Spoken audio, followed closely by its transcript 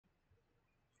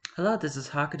Hello, this is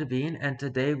Haku the Bean, and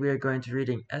today we are going to be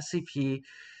reading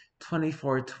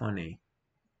SCP-2420.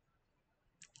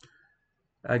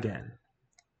 Again.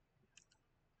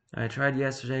 I tried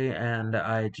yesterday and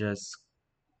I just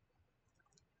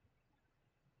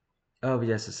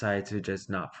OBS decided to just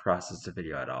not process the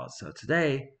video at all. So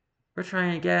today, we're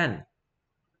trying again.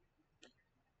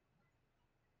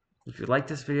 If you like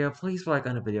this video, please like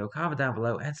on the video, comment down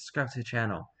below, and subscribe to the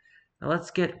channel. Now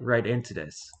let's get right into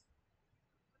this.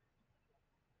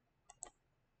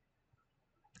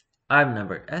 Item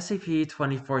number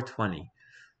SCP-2420.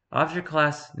 Object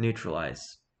Class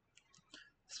Neutralized.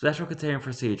 Special Containment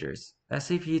Procedures.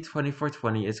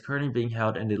 SCP-2420 is currently being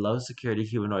held in the low-security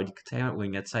humanoid containment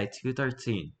wing at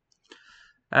Site-213.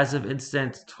 As of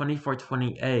Incident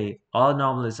 2420-A, all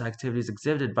anomalous activities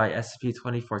exhibited by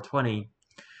SCP-2420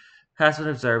 has been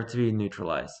observed to be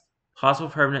neutralized. Possible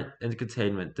permanent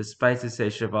containment, despite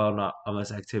cessation of all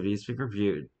anomalous activities, being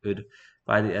reviewed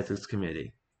by the Ethics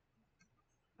Committee.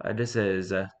 This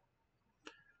is a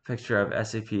picture of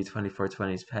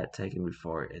SCP-2420's pet taken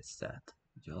before its death.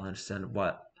 You'll understand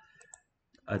what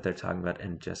they're talking about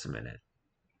in just a minute.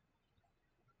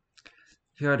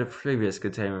 Here are the previous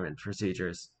containment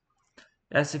procedures.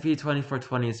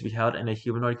 SCP-2420 is to be held in a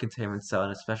humanoid containment cell in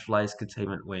a specialized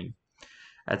containment wing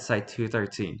at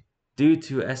Site-213. Due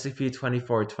to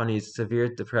SCP-2420's severe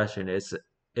depression, it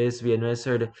is to be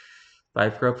administered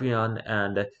by propion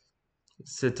and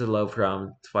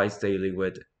citalopram twice daily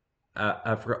with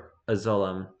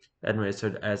aprazolam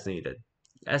administered as needed.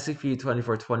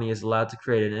 SCP-2420 is allowed to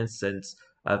create an instance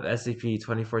of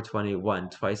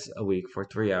SCP-2421 twice a week for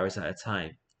 3 hours at a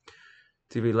time,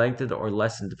 to be lengthened or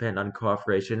lessened depending on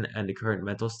cooperation and the current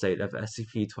mental state of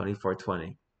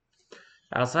SCP-2420.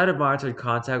 Outside of monitored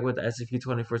contact with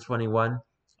SCP-2421,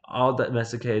 all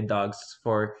domesticated dogs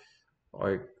or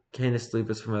Canis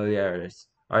lupus familiaris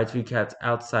are to be kept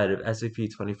outside of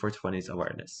SCP-2420's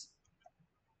awareness.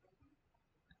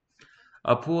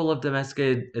 A pool of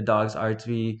domesticated dogs are to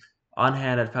be on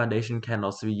hand at Foundation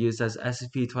kennels to be used as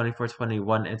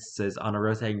SCP-2421 instances on a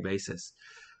rotating basis.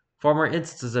 Former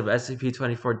instances of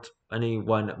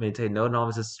SCP-2421 maintain no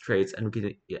anomalous traits and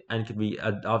can be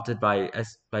adopted by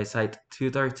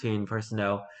Site-213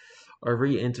 personnel or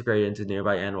reintegrated into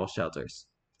nearby animal shelters.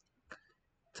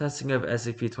 Testing of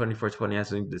SCP-2420 has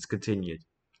been discontinued.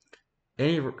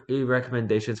 Any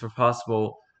recommendations for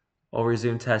possible or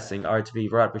resumed testing are to be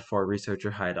brought before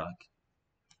researcher Hydock.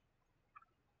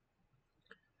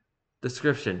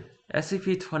 Description: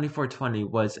 SCP-2420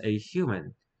 was a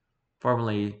human,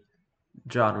 formerly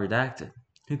John Redacted,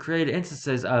 who created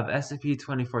instances of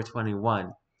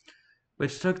SCP-2421,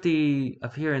 which took the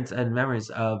appearance and memories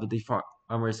of the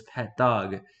farmer's pet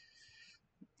dog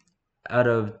out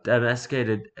of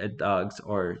domesticated dogs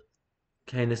or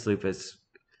Canis lupus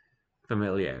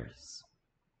familiaris.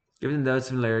 Given those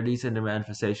similarities in the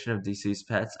manifestation of deceased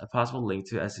pets, a possible link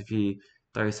to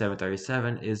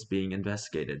SCP-3737 is being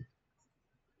investigated.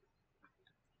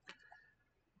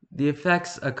 The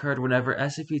effects occurred whenever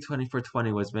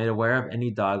SCP-2420 was made aware of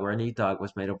any dog or any dog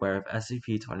was made aware of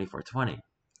SCP-2420.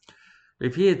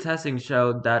 Repeated testing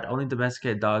showed that only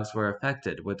domesticated dogs were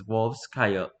affected, with wolves,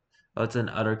 coyotes, and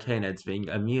other canids being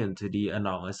immune to the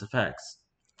anomalous effects.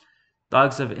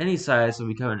 Dogs of any size will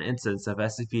become an instance of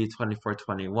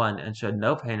SCP-2421 and showed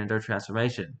no pain in their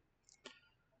transformation,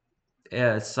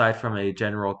 aside from a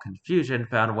general confusion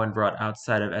found when brought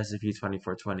outside of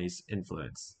SCP-2420's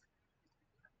influence.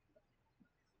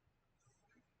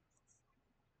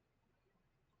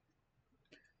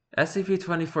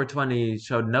 SCP-2420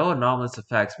 showed no anomalous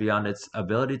effects beyond its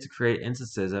ability to create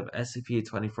instances of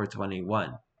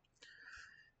SCP-2421.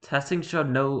 Testing showed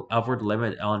no upward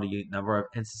limit on the number of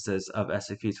instances of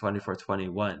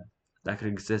SCP-2421 that could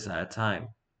exist at a time.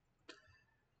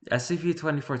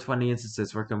 SCP-2420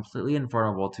 instances were completely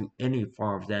invulnerable to any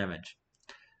form of damage.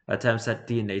 Attempts at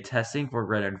DNA testing were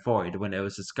rendered void when it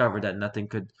was discovered that nothing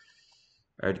could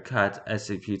cut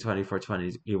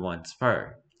SCP-2421's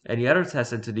fur. Any other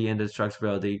tests into the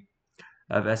indestructibility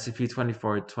of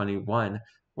SCP-2421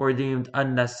 were deemed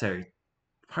unnecessary,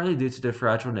 partly due to the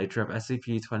fragile nature of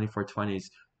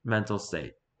SCP-2420's mental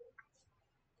state.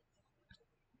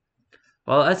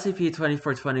 While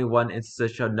SCP-2421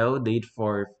 instances showed no need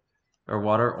for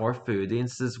water or food, the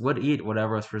instances would eat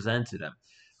whatever was presented to them,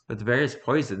 with various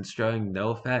poisons showing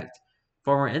no effect.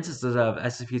 Former instances of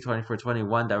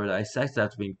SCP-2421 that were dissected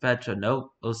after being fed showed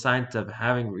no signs of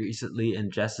having recently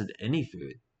ingested any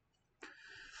food.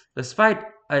 Despite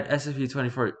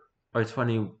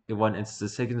SCP-2421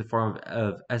 instances taking the form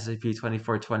of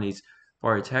SCP-2420's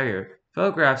Border Terrier,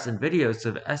 Photographs and videos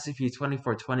of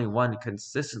SCP-2421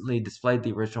 consistently displayed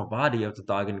the original body of the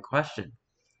dog in question.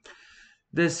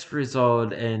 This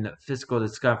resulted in physical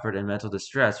discomfort and mental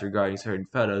distress regarding certain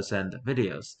photos and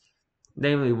videos,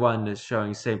 namely one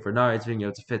showing St. Bernards being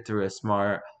able to fit through a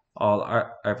smart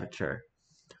aperture.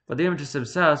 But the images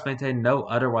themselves maintain no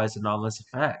otherwise anomalous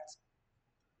effect.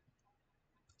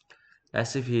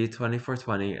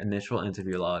 SCP-2420 Initial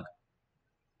Interview Log.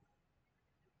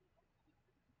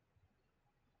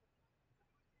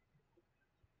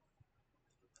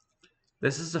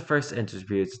 This is the first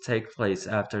interview to take place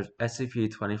after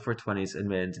SCP-2420's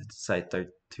admittance to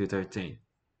Site-213.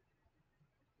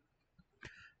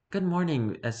 Good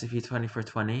morning,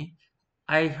 SCP-2420.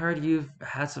 I heard you've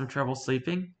had some trouble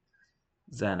sleeping?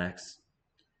 Xanax.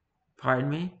 Pardon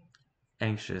me?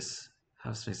 Anxious.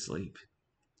 Helps me sleep.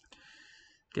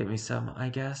 Give me some, I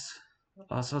guess.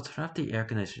 Also, turn off the air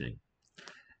conditioning.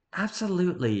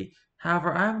 Absolutely.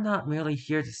 However, I'm not merely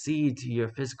here to see to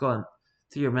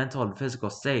your mental and physical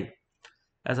state,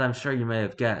 as I'm sure you may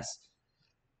have guessed.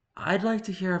 I'd like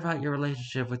to hear about your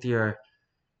relationship with your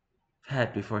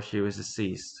pet before she was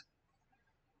deceased.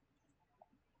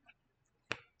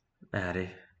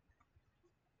 Maddie.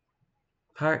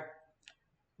 Part,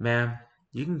 ma'am,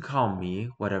 you can call me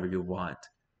whatever you want,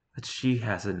 but she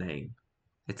has a name.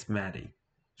 It's Maddie,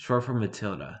 short for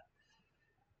Matilda.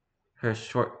 Her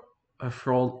short, her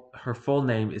full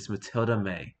name is Matilda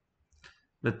May.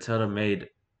 Matilda made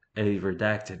a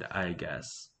redacted, I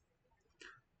guess.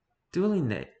 Duly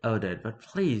noted, but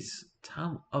please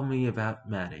tell me about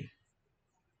Maddie.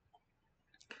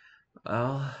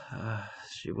 Well,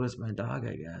 she was my dog,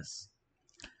 I guess.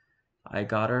 I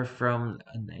got her from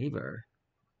a neighbor.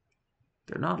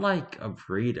 They're not like a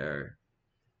breeder,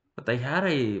 but they had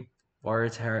a border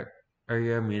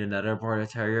terrier meet another border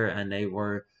terrier, and they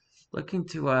were looking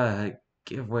to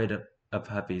give away to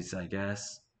puppies, I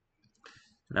guess.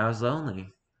 And I was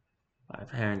lonely. My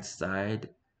parents died.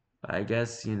 I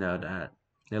guess you know that.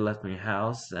 They left me a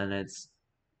house, and it's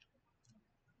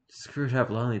screwed up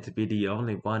lonely to be the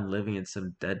only one living in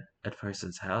some dead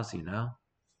person's house, you know?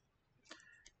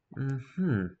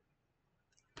 Hmm.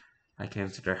 I came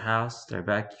to their house, their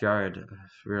backyard,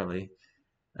 really,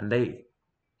 and they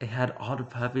had all the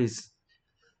puppies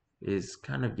is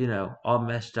kind of, all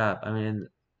meshed up. I mean,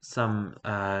 some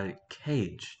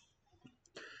cage.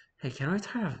 Hey, can we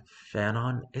turn a fan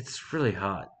on? It's really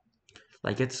hot.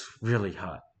 Like, it's really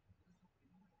hot.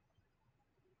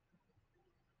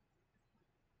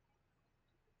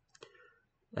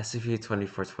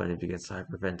 SCP-2420 begins to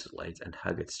hyperventilate and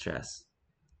hug its chest.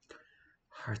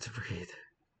 Hard to breathe.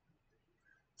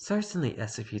 Certainly,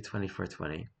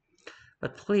 SCP-2420.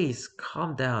 But please,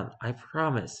 calm down. I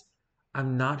promise.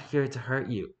 I'm not here to hurt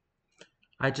you.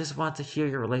 I just want to hear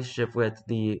your relationship with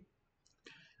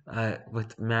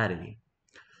Maddie.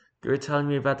 You were telling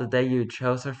me about the day you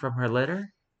chose her from her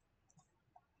litter?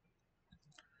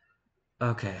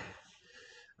 Okay.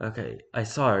 Okay, I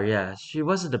saw her, yeah. She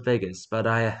wasn't the biggest, but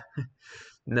I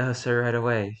noticed her right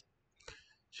away.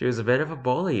 She was a bit of a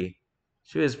bully.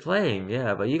 She was playing,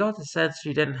 yeah, but you got the sense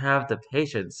she didn't have the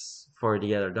patience for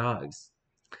the other dogs.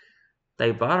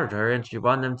 They bothered her and she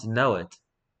wanted them to know it.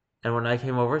 And when I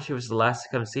came over, she was the last to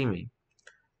come see me.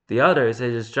 The others, they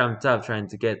just jumped up trying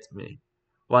to get to me,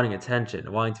 wanting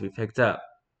attention, wanting to be picked up.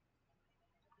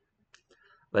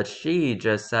 But she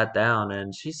just sat down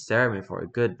and she stared at me for a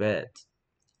good bit.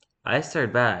 I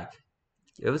stared back.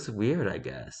 It was weird, I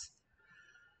guess.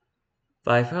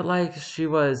 But I felt like she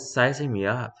was sizing me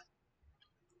up.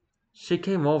 She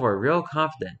came over real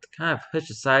confident, kind of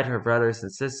pushed aside her brothers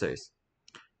and sisters,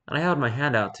 and I held my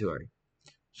hand out to her.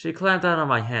 She clamped down on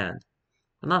my hand,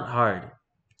 but not hard.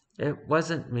 It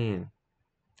wasn't mean.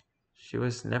 She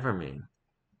was never mean.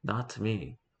 Not to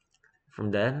me.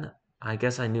 From then, I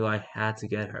guess I knew I had to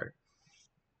get her.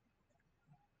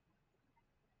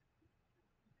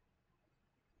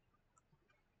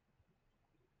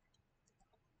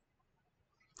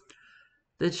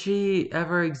 Did she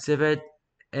ever exhibit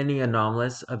any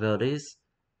anomalous abilities?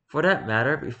 For that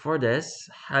matter, before this,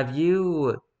 have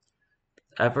you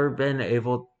ever been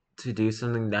able to do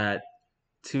something that,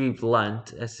 to be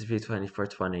blunt,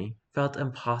 SCP-2420, felt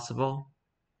impossible?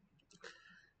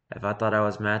 If I thought I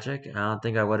was magic, I don't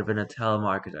think I would have been a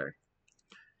telemarketer,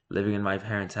 living in my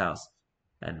parents' house.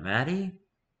 And Maddie?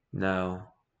 No.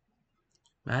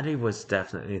 Maddie was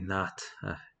definitely not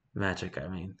magic, I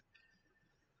mean.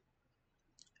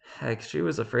 Heck, she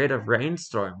was afraid of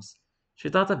rainstorms. She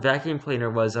thought the vacuum cleaner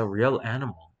was a real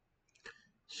animal.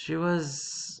 She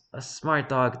was a smart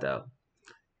dog, though.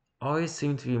 Always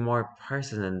seemed to be more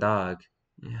person than dog.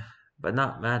 Yeah, but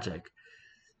not magic.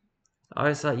 I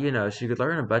always thought, she could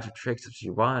learn a bunch of tricks if she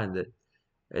wanted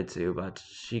it to, but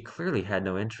she clearly had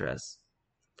no interest.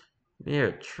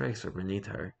 Mere tricks were beneath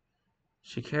her.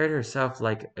 She carried herself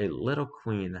like a little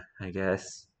queen, I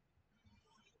guess.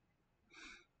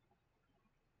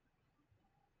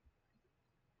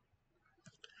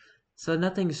 So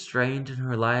nothing strange in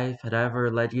her life had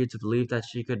ever led you to believe that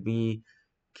she could be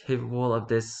capable of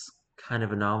this kind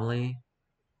of anomaly.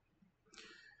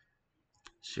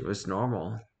 She was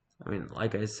normal. I mean,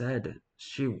 like I said,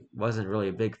 she wasn't really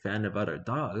a big fan of other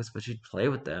dogs, but she'd play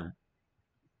with them.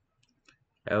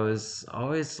 It was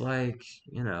always like,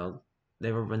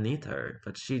 they were beneath her,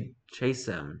 but she'd chase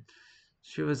them.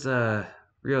 She was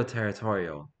real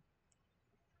territorial.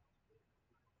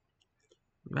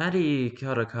 Maddie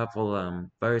killed a couple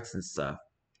birds and stuff.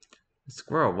 A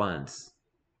squirrel once,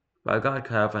 but I got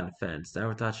caught up on the fence.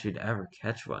 Never thought she'd ever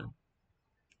catch one.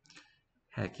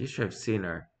 Heck, you should have seen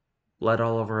her. Blood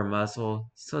all over her muzzle,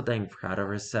 so dang proud of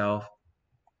herself.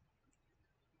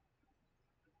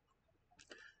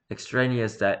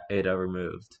 Extraneous that Ada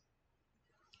removed.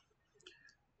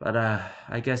 But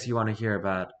I guess you want to hear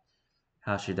about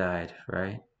how she died,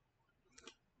 right?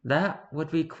 That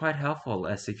would be quite helpful,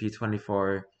 SCP-24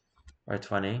 or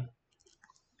 20.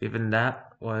 Even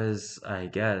that was, I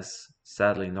guess,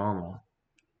 sadly normal.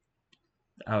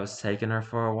 I was taking her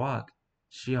for a walk.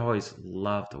 She always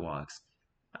loved walks.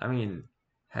 I mean,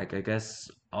 heck, I guess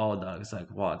all dogs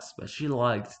like walks, but she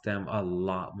liked them a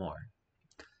lot more.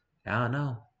 I don't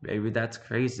know, maybe that's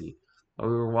crazy. But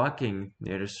we were walking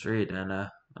near the street and,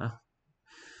 can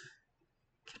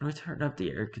we turn up the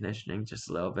air conditioning just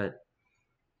a little bit?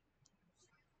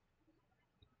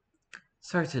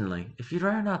 Certainly. If you'd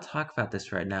rather not talk about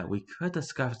this right now, we could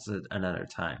discuss it another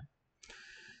time.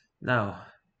 No,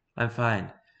 I'm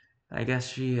fine. I guess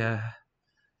she,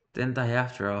 didn't die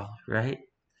after all, right?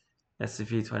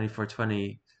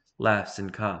 SCP-2420 laughs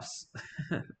and coughs.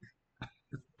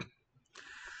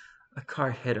 A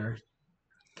car hit her.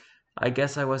 I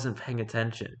guess I wasn't paying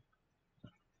attention.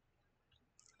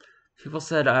 People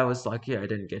said I was lucky I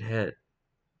didn't get hit,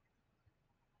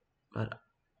 but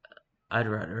I'd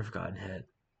rather have gotten hit.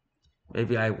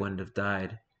 Maybe I wouldn't have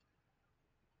died.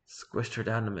 Squished her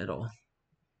down the middle.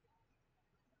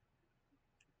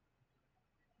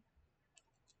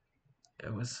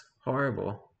 It was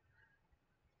horrible.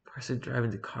 Person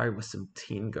driving the car was some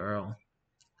teen girl.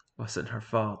 Wasn't her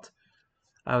fault.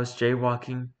 I was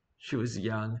jaywalking. She was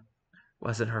young.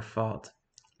 Wasn't her fault.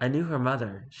 I knew her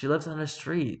mother. She lived on the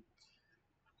street.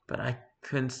 But I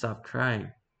couldn't stop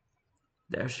crying.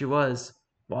 There she was,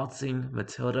 waltzing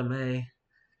Matilda May.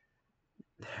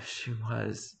 There she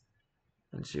was.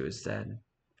 And she was dead,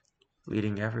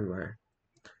 bleeding everywhere.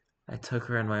 I took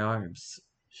her in my arms.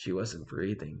 She wasn't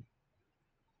breathing.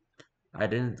 I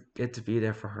didn't get to be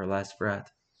there for her last breath.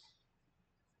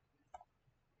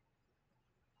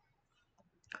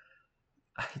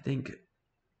 I think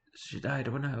she died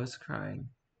when I was crying.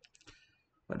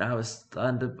 When I was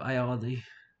stunned by all the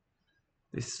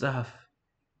stuff.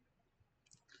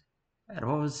 And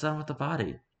what was done with the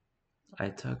body? I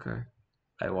took her.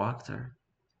 I walked her.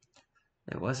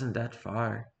 It wasn't that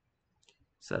far.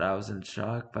 Said I was in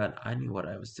shock, but I knew what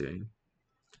I was doing.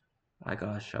 I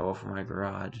got a shovel from my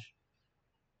garage.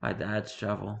 My dad's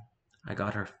shovel. I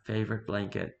got her favorite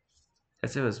blanket.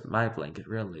 Guess it was my blanket,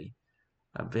 really.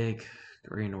 A big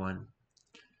green one.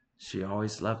 She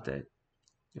always loved it.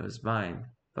 It was mine,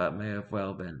 but may have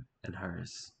well been in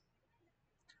hers.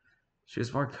 She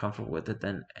was more comfortable with it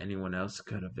than anyone else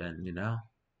could have been.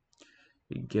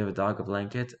 You give a dog a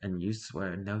blanket, and you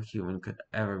swear no human could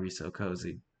ever be so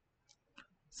cozy.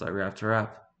 So I wrapped her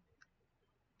up,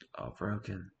 all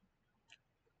broken.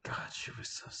 God, she was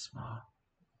so small.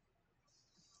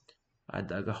 I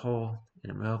dug a hole in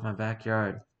the middle of my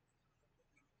backyard.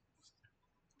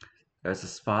 There was a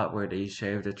spot where the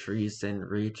shade of the trees didn't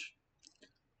reach.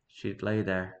 She'd lay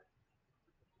there,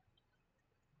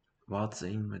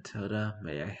 waltzing Matilda,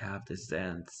 may I have this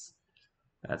dance.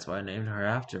 That's why I named her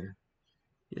after,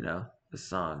 the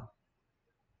song.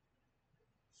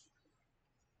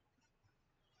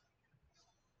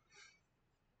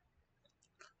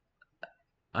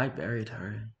 I buried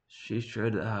her. She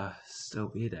should still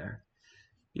be there.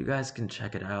 You guys can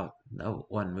check it out. No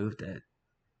one moved it.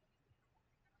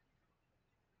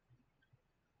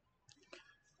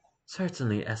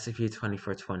 Certainly,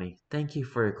 SCP-2420. Thank you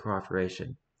for your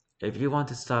cooperation. If you want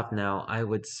to stop now, I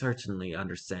would certainly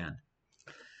understand.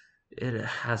 It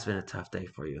has been a tough day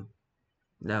for you.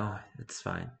 No, it's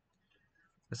fine.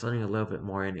 It's only a little bit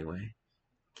more anyway.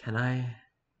 Can I...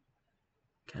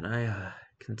 Can I,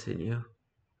 continue?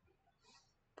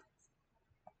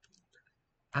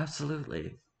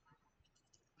 Absolutely.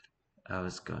 I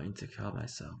was going to kill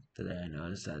myself the day I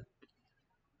noticed that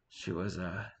she was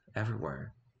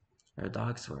everywhere. Her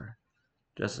dogs were.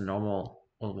 Just a normal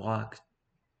old walk.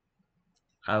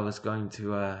 I was going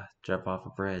to jump off a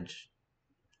bridge.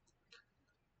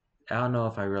 I don't know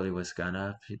if I really was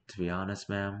gonna, to be honest,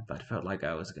 ma'am, but it felt like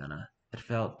I was gonna. It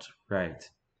felt right.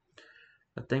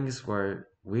 But things were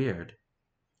weird.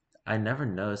 I never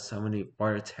noticed so many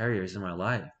border terriers in my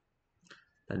life.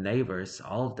 The neighbors,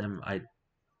 all of them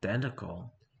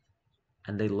identical,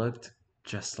 and they looked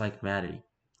just like Maddie.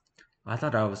 I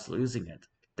thought I was losing it.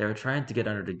 They were trying to get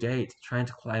under the gate, trying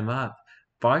to climb up,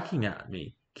 barking at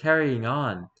me, carrying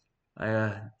on.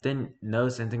 I didn't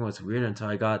notice anything was weird until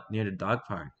I got near the dog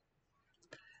park.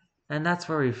 And that's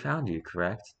where we found you,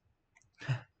 correct?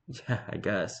 Yeah, I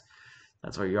guess.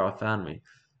 That's where you all found me.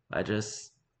 I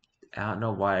just, I don't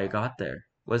know why I got there.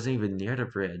 Wasn't even near the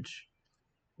bridge.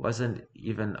 Wasn't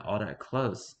even all that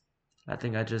close. I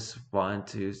think I just wanted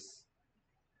to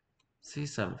see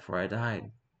some before I died.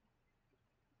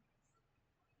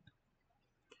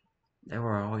 They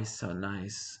were always so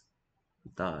nice,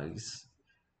 dogs.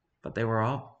 But they were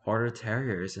all border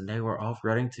terriers and they were all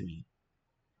running to me.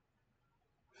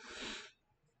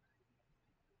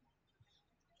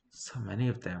 So many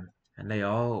of them. And they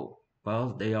all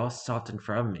stopped in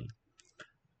front of me.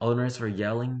 Owners were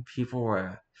yelling, people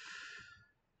were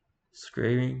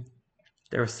screaming.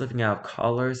 They were slipping out of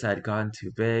collars that had gotten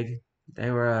too big. They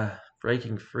were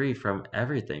breaking free from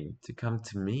everything to come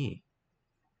to me.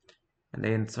 And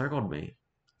they encircled me.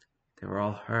 They were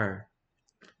all her.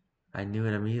 I knew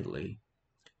it immediately.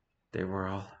 They were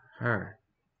all her.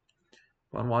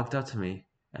 One walked up to me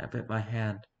and bit my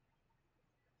hand.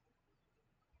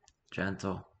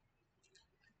 Gentle.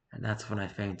 And that's when I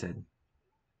fainted.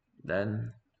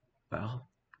 Then, well,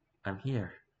 I'm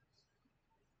here.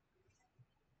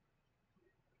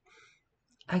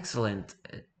 Excellent.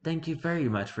 Thank you very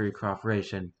much for your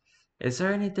cooperation. Is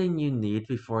there anything you need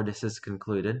before this is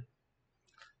concluded?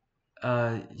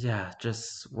 Yeah,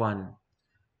 just one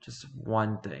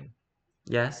thing.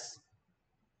 Yes?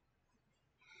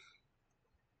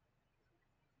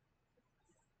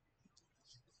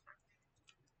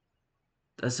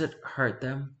 Does it hurt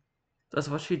them? Does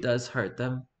what she does hurt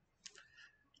them?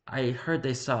 I heard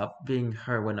they stop being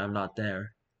her when I'm not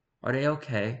there. Are they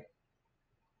okay?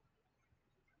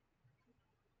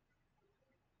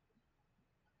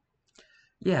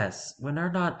 Yes, when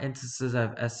they're not instances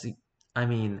of I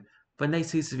mean, when they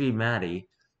cease to be Maddie,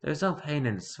 there's no pain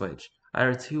in the switch,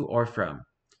 either to or from.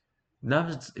 None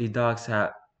of the dogs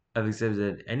have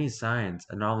exhibited any signs,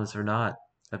 anomalous or not,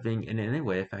 of being in any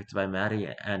way affected by Maddie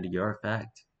and your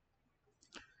effect.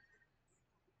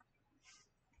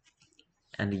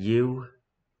 And you're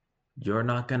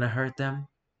not gonna hurt them?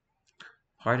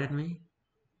 Pardon me?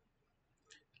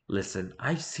 Listen,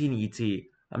 I've seen E.T.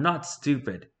 I'm not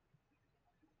stupid.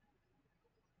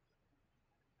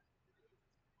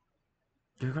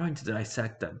 You're going to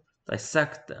dissect them.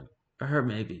 Dissect them. Or her,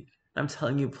 maybe. I'm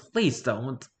telling you, please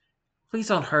don't. Please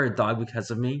don't hurt a dog because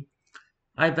of me.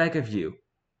 I beg of you.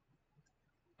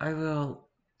 I will.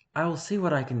 I will see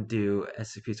what I can do,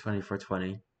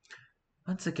 SCP-2420.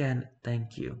 Once again,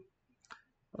 thank you.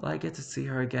 Will I get to see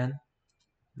her again?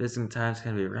 Visiting times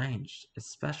can be arranged,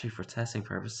 especially for testing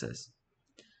purposes.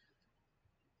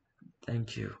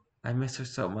 Thank you. I miss her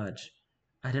so much.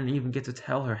 I didn't even get to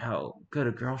tell her how good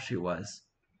a girl she was.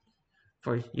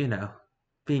 For,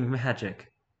 being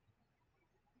magic.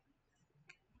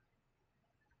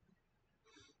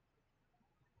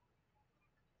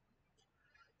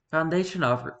 Foundation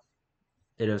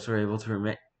operators were able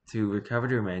to recover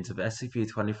the remains of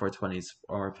SCP-2420's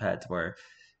former pet where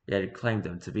they had claimed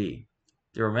them to be.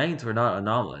 The remains were not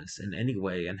anomalous in any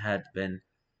way and had been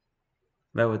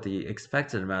met with the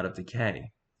expected amount of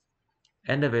decay.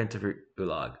 End of interview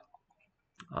log.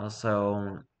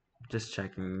 Also, just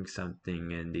checking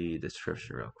something in the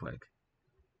description real quick.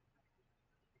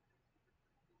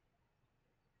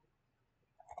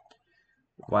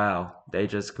 Wow, they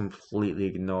just completely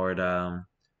ignored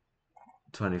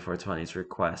 2420's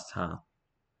request, huh?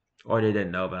 Or they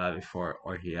didn't know about it before,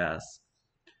 or he has.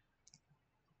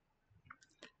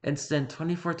 Incident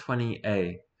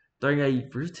 2420A. During a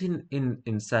routine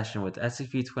in session with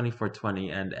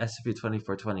SCP-2420 and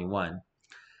SCP-2421,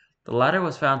 the latter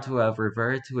was found to have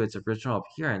reverted to its original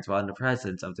appearance while in the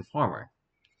presence of the former.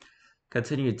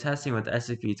 Continued testing with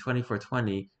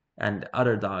SCP-2420 and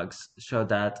other dogs showed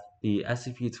that the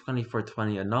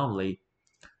SCP-2420 anomaly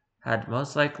had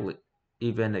most likely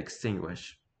been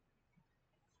extinguished.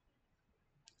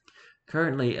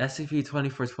 Currently,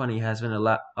 SCP-2420 has been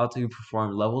allowed to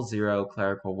perform Level 0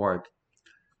 clerical work,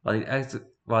 while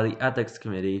the Ethics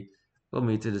Committee will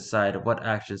meet to decide what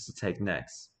actions to take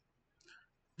next.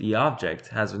 The object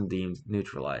has been deemed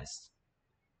neutralized.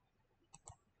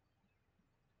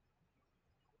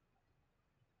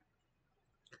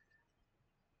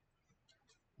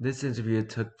 This interview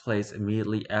took place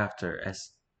immediately after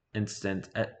Incident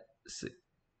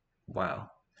wow.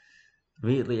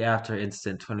 Immediately after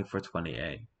Incident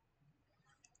 2420A.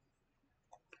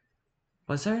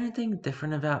 Was there anything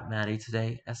different about Maddie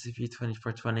today,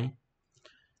 SCP-2420?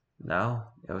 No,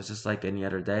 it was just like any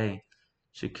other day.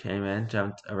 She came in,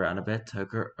 jumped around a bit,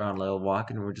 took her on a little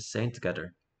walk, and we were just staying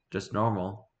together. Just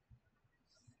normal.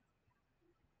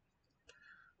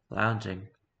 Lounging.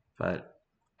 But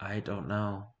I don't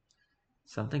know.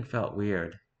 Something felt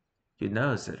weird. You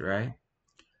noticed it, right?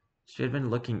 She had been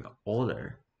looking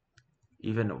older,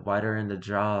 even whiter in the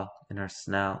jaw, in her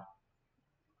snout.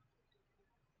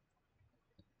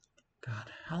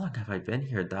 God, how long have I been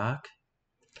here, Doc?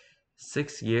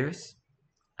 6 years?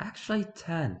 Actually,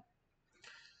 10.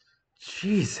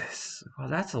 Jesus. Well,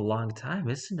 that's a long time,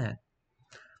 isn't it?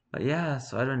 But yeah,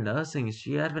 so I've been noticing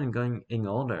she had been getting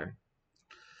older.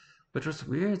 Which was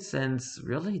weird since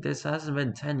really this hasn't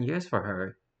been 10 years for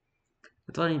her.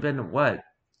 It's only been, what,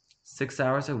 6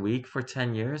 hours a week for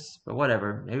 10 years? But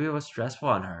whatever, maybe it was stressful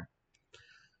on her.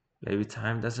 Maybe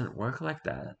time doesn't work like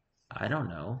that. I don't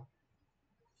know.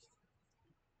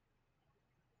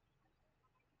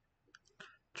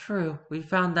 True, we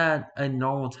found that a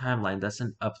normal timeline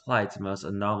doesn't apply to most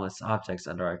anomalous objects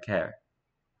under our care.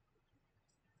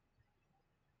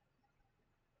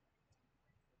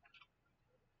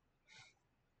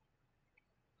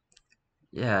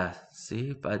 Yeah,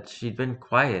 see, but she'd been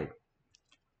quiet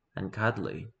and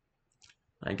cuddly.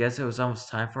 I guess it was almost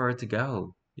time for her to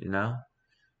go, you know?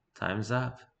 Time's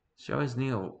up. She always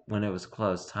knew when it was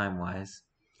close time-wise.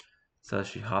 So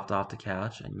she hopped off the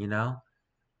couch, and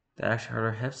that actually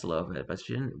hurt her hips a little bit, but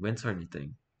she didn't wince or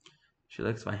anything. She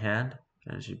licked my hand,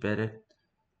 and she bit it,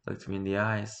 looked me in the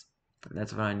eyes, and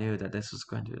that's when I knew that this was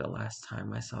going to be the last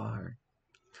time I saw her.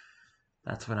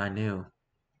 That's when I knew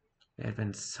it had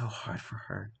been so hard for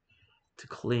her to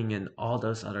cling in all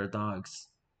those other dogs.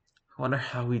 I wonder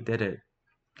how we did it.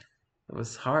 It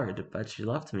was hard, but she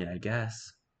loved me, I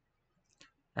guess.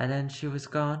 And then she was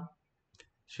gone.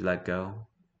 She let go,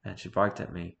 and she barked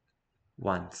at me.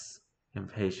 Once,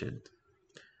 impatient.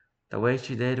 The way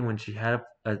she did when she had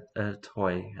a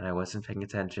toy and I wasn't paying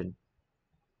attention.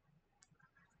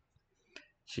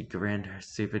 She grinned her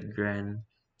stupid grin,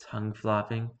 tongue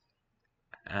flopping,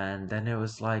 and then it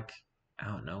was like, I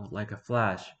don't know, like a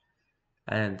flash.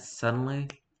 And suddenly,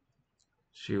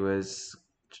 she was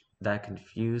that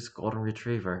confused golden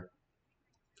retriever.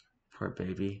 Poor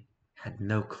baby. Had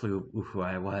no clue who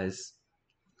I was.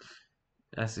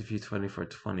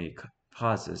 SCP-2420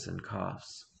 pauses and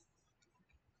coughs.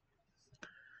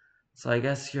 So I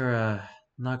guess you're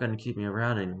not gonna keep me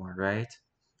around anymore, right?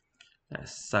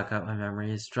 Suck up my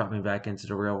memories, drop me back into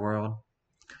the real world.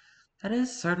 That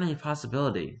is certainly a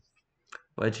possibility.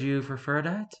 Would you prefer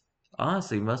that?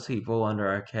 Honestly, most people under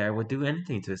our care would do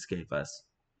anything to escape us.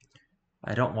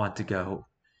 I don't want to go.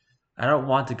 I don't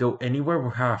want to go anywhere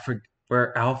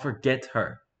where I'll forget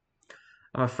her.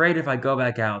 I'm afraid if I go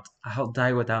back out, I'll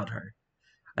die without her.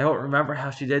 I won't remember how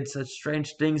she did such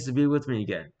strange things to be with me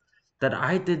again. That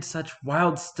I did such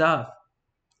wild stuff.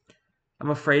 I'm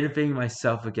afraid of being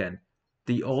myself again.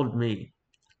 The old me.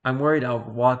 I'm worried I'll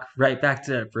walk right back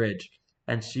to that bridge,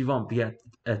 and she won't be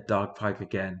at dog park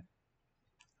again.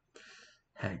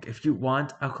 Heck, if you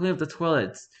want, I'll clean up the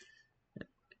toilets.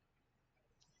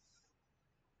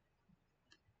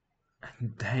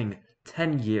 Dang,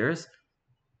 10 years?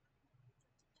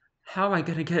 How am I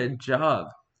gonna get a job?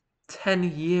 10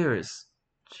 years.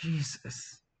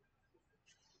 Jesus.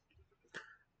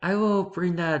 I will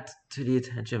bring that to the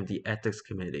attention of the Ethics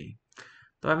Committee,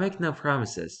 though I make no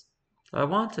promises. What I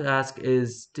want to ask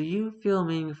is, do you feel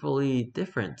meaningfully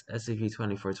different,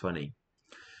 SCP-2420?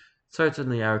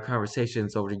 Certainly, our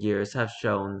conversations over the years have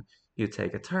shown you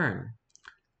take a turn.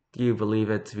 Do you believe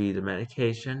it to be the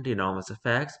medication, the enormous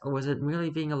effects, or was it merely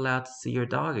being allowed to see your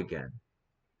dog again?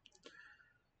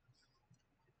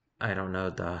 I don't know,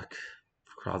 Doc.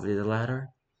 Probably the latter.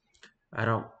 I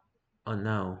don't. Oh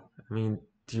no. I mean,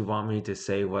 do you want me to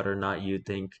say whether or not you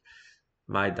think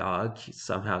my dog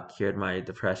somehow cured my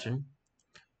depression?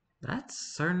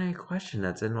 That's certainly a question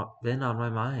that's been on my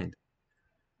mind.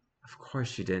 Of course,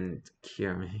 she didn't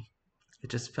cure me. It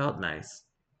just felt nice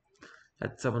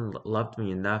that someone loved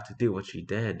me enough to do what she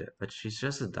did, but she's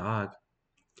just a dog.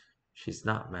 She's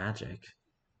not magic.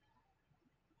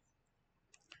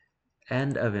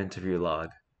 End of interview log.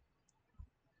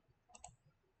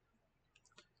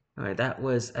 Alright, that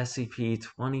was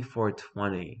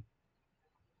SCP-2420.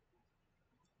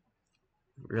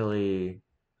 Really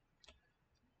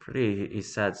pretty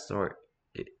sad story,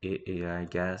 I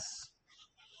guess.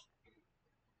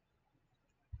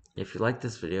 If you like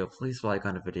this video, please like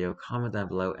on the video, comment down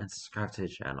below, and subscribe to the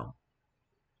channel.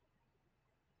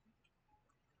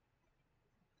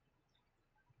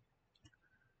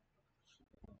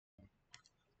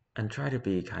 And try to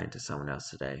be kind to someone else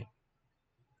today.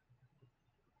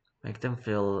 Make them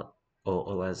feel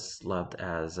as loved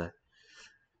as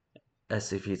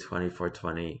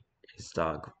SCP-2420's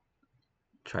dog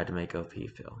tried to make OP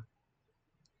feel.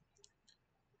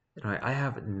 Anyway, I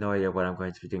have no idea what I'm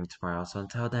going to be doing tomorrow, so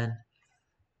until then,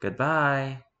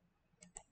 goodbye!